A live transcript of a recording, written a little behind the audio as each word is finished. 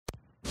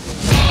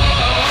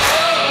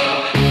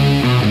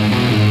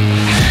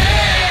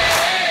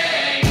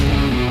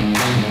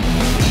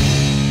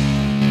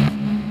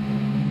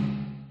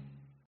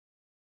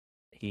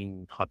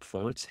high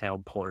performance, how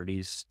important it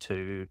is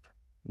to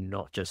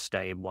not just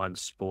stay in one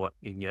sport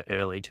in your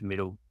early to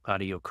middle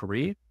part of your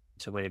career.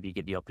 So whenever you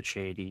get the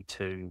opportunity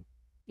to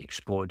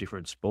explore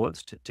different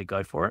sports, to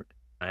go for it.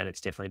 And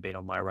it's definitely been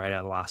on my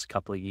radar the last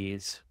couple of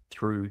years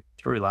through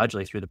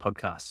largely through the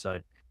podcast. So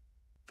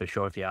for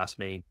sure, if you asked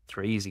me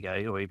 3 years ago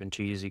or even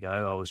 2 years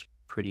ago, I was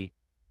pretty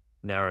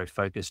narrow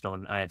focused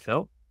on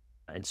AFL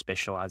and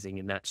specializing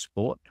in that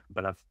sport.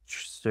 But I've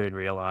soon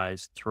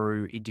realized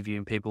through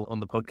interviewing people on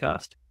the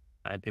podcast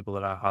and people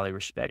that I highly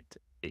respect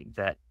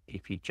that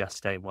if you just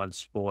stay in one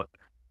sport,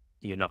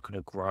 you're not going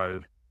to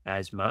grow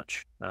as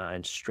much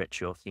and stretch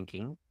your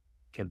thinking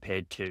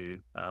compared to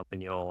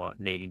when you're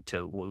needing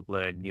to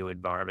learn new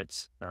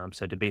environments.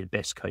 So to be the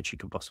best coach you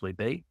can possibly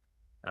be,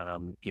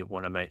 you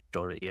want to make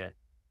sure that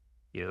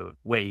you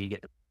where you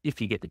get if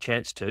you get the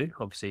chance to.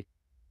 Obviously,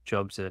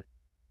 jobs are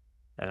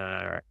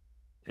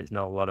there's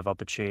not a lot of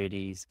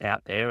opportunities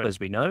out there, as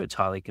we know. It's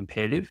highly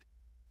competitive,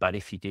 but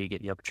if you do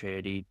get the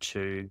opportunity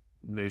to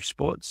move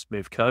sports,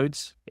 move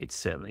codes, it's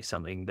certainly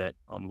something that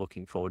I'm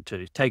looking forward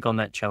to take on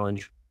that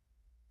challenge,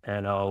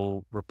 and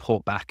I'll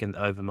report back and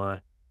over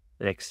the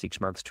next 6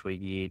 months to a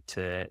year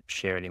to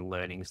share any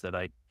learnings that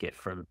I get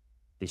from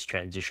this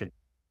transition.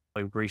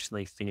 We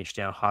recently finished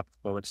our high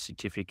performance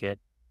certificate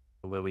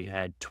where we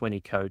had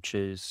 20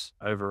 coaches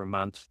over a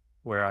month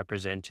where I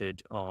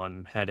presented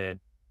on how to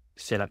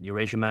set up your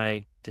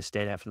resume to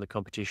stand out from the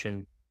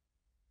competition,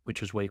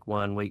 which was week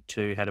 1. Week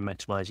 2, how to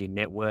maximize your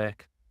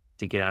network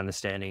to get an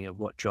understanding of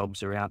what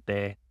jobs are out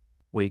there.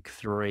 Week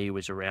 3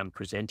 was around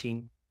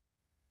presenting.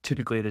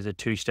 Typically, there's a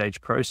 2-stage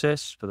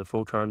process for the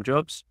full-time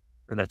jobs,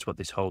 and that's what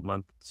this whole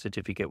month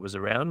certificate was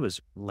around, was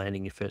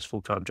landing your first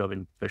full-time job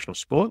in professional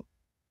sport.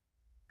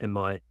 And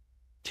my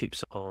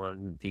tips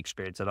on the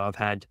experience that I've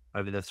had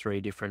over the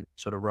 3 different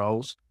sort of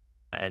roles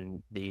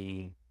and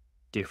the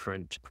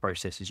different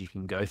processes you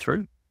can go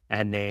through.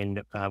 And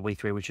then week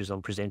 3, which is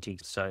on presenting.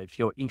 So if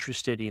you're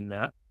interested in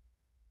that,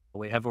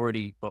 we have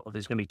already,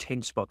 there's going to be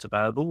 10 spots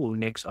available. We'll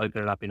next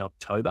open it up in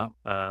October.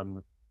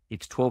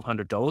 It's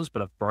 $1,200,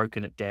 but I've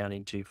broken it down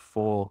into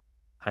 4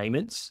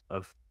 payments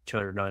of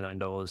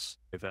 $299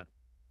 over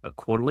a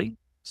quarterly.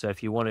 So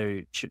if you want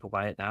to chip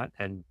away at that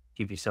and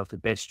give yourself the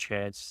best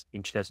chance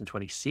in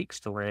 2026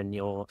 to land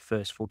your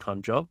first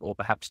full-time job, or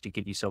perhaps to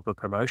give yourself a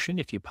promotion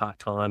if you're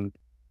part-time,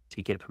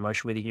 to get a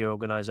promotion within your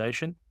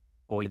organization,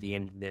 or at the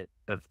end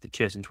of the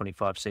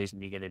 2025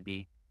 season, you're going to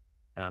be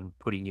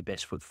putting your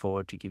best foot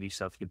forward to give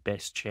yourself your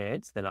best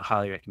chance, then I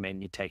highly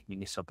recommend you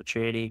taking this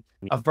opportunity.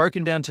 I've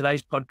broken down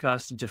today's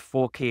podcast into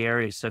 4 key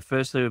areas. So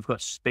firstly, we've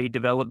got speed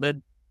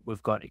development,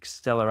 we've got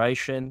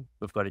acceleration,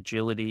 we've got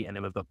agility, and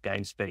then we've got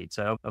game speed.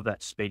 So of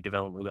that speed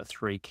development, we've got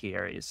 3 key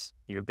areas.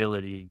 Your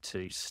ability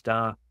to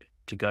start,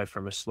 to go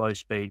from a slow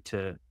speed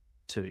to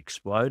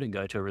explode and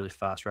go to a really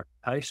fast rapid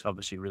pace,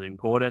 obviously really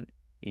important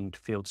in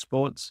field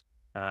sports.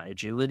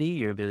 Agility,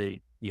 your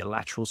ability, your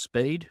lateral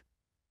speed,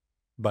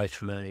 both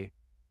from a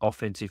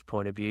offensive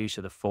point of view,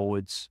 so the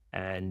forwards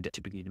and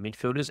typically the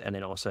midfielders, and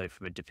then also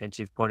from a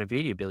defensive point of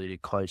view, the ability to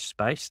close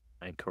space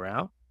and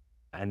corral.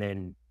 And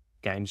then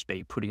game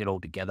speed, putting it all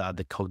together,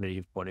 the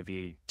cognitive point of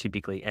view,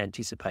 typically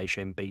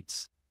anticipation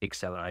beats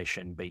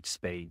acceleration, beats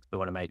speed. We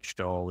want to make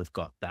sure we've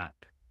got that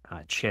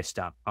chest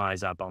up,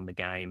 eyes up on the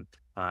game,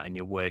 and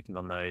you're working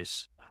on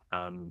those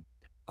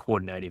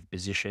coordinative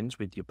positions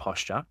with your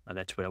posture. And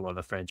that's where a lot of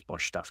the French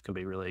Bosch stuff can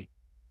be really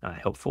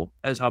helpful.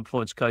 As high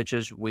performance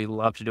coaches, we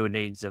love to do a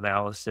needs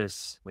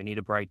analysis. We need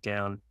to break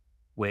down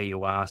where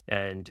you are,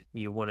 and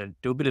you want to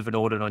do a bit of an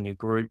audit on your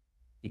group.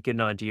 You get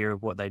an idea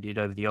of what they did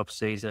over the off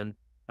season.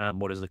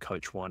 What does the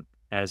coach want?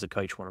 How does the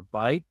coach want to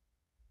play?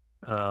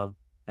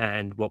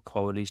 And what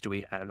qualities do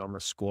we add on the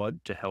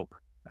squad to help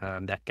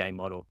that game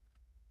model?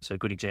 So a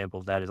good example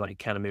of that is like a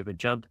counter movement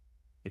jump.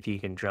 If you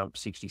can jump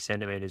 60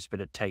 centimeters,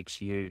 but it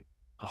takes you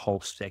a whole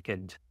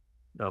second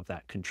of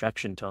that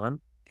contraction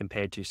time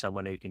compared to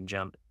someone who can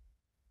jump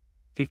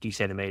 50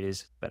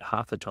 centimeters, but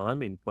half the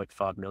time in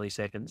 0.5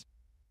 milliseconds,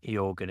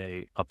 you're going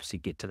to obviously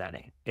get to that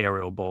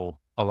aerial ball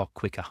a lot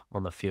quicker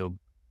on the field.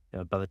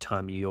 By the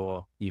time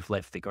you've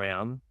left the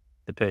ground,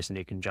 the person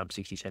who can jump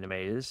 60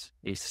 centimeters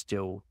is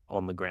still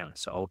on the ground.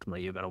 So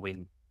ultimately, you're going to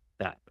win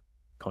that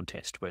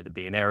contest, whether it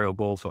be an aerial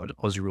ball for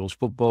Aussie rules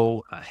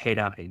football, a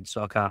header in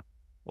soccer,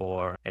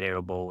 or an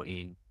aerial ball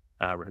in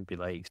rugby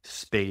league.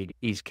 Speed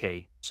is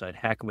key. So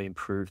how can we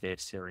improve their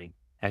steering?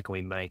 How can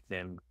we make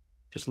them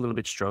just a little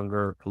bit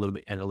stronger, a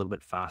little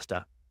bit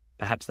faster?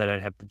 Perhaps they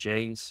don't have the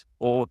genes,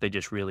 or they're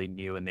just really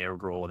new and they're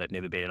raw. They've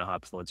never been in a high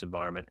performance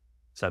environment.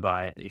 So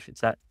if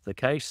it's that the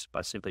case,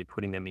 by simply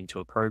putting them into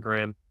a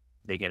program,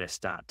 they're going to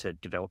start to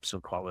develop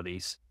some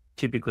qualities.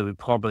 Typically, we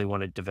probably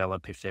want to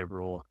develop, if they're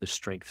raw, the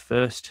strength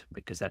first,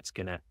 because that's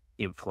going to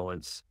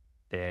influence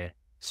their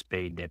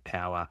speed, their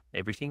power,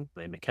 everything,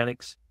 their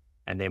mechanics.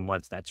 And then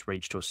once that's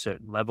reached to a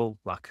certain level,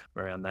 like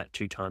around that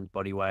 2 times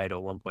body weight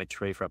or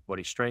 1.3 for upper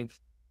body strength,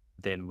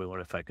 then we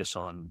want to focus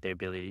on their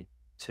ability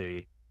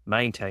to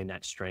maintain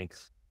that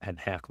strength and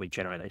how can we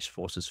generate those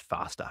forces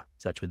faster.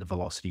 So that's where the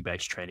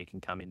velocity-based training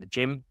can come in the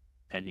gym.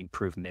 and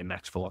improving their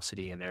max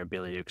velocity and their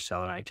ability to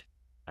accelerate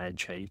and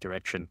change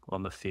direction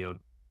on the field.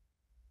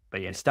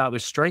 But yeah, start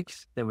with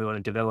strength. Then we want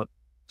to develop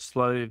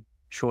slow,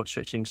 short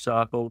stretching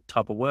cycle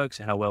type of work.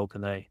 So how well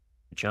can they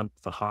jump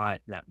for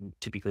height? That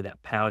typically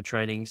that power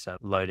training, so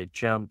loaded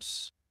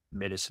jumps,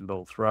 medicine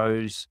ball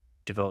throws,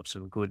 develop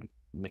some good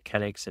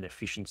mechanics and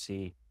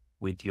efficiency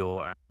with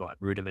your like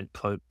rudiment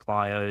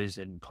plyos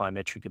and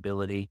plyometric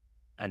ability.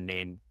 And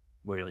then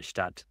we really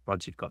start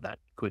once you've got that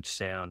good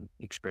sound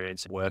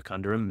experience and work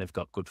under them, they've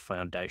got good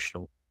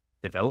foundational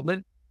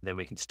development. Then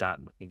we can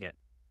start looking at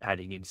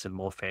adding in some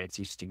more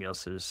fancy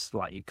stimuluses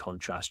like your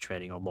contrast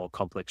training or more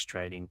complex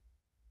training,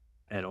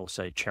 and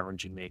also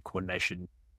challenging their coordination